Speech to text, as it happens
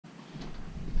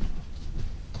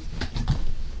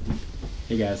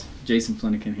Hey guys, Jason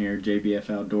Flenniken here, JBF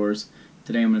Outdoors.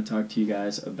 Today I'm going to talk to you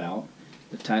guys about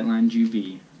the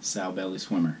TightlinesUV sow belly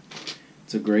swimmer.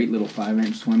 It's a great little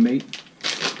 5-inch swim bait.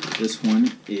 This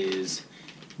one is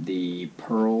the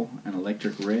pearl and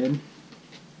electric red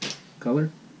color.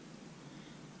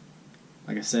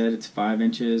 Like I said, it's 5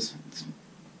 inches.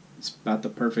 It's about the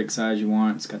perfect size you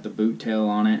want. It's got the boot tail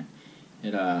on it.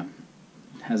 It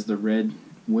has the red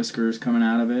whiskers coming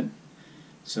out of it.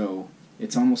 So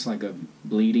it's almost like a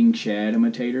bleeding shad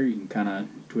imitator. You can kind of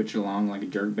twitch it along like a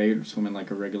jerk bait or swimming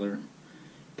like a regular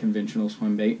conventional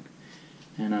swim bait.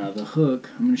 And the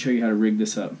hook, I'm going to show you how to rig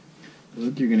this up. The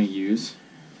hook you're going to use,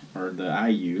 or that I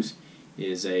use,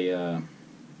 is a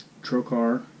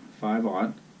Trocar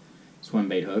 5/0 swim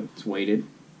bait hook. It's weighted,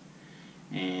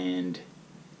 and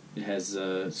it has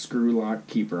a screw lock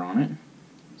keeper on it.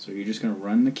 So you're just going to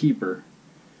run the keeper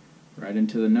right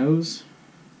into the nose.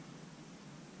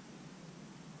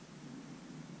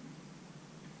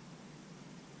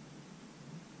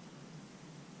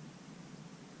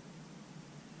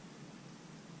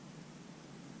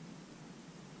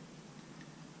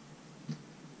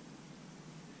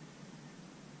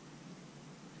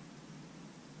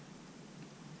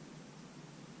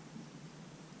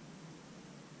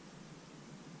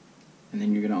 And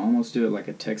then you're going to almost do it like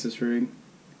a Texas rig,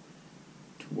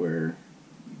 to where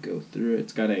you go through it.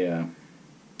 It's got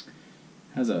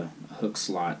has a hook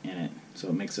slot in it, so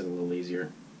it makes it a little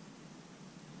easier.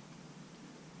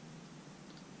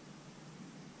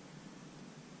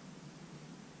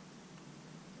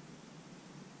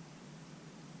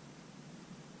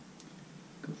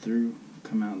 Go through,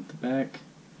 come out the back.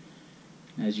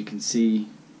 As you can see,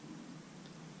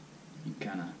 you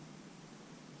kind of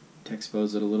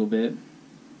expose it a little bit.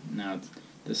 Now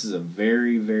this is a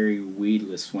very, very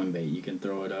weedless swim bait. You can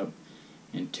throw it up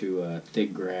into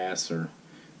thick grass or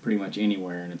pretty much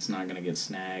anywhere and it's not going to get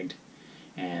snagged,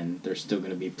 and there's still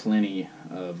going to be plenty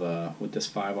of with this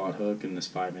 5/0 hook and this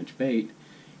 5-inch bait, you're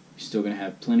still going to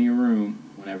have plenty of room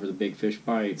whenever the big fish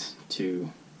bites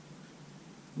to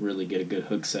really get a good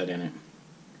hook set in it.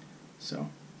 So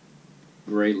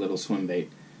great little swim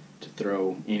bait to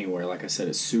throw anywhere. Like I said,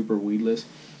 it's super weedless.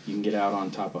 You can get out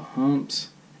on top of humps,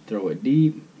 throw it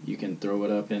deep. You can throw it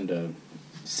up into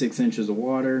 6 inches of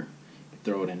water. You can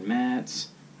throw it in mats,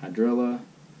 hydrilla,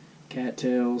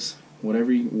 cattails,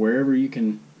 wherever you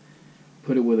can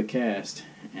put it with a cast,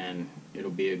 and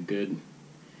it'll be a good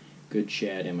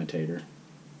shad imitator.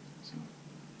 So,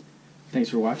 thanks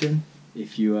for watching.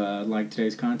 If you like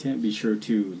today's content, be sure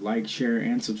to like, share,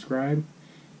 and subscribe.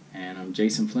 And I'm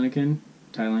Jason Flenniken,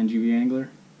 TightlinesUV Angler.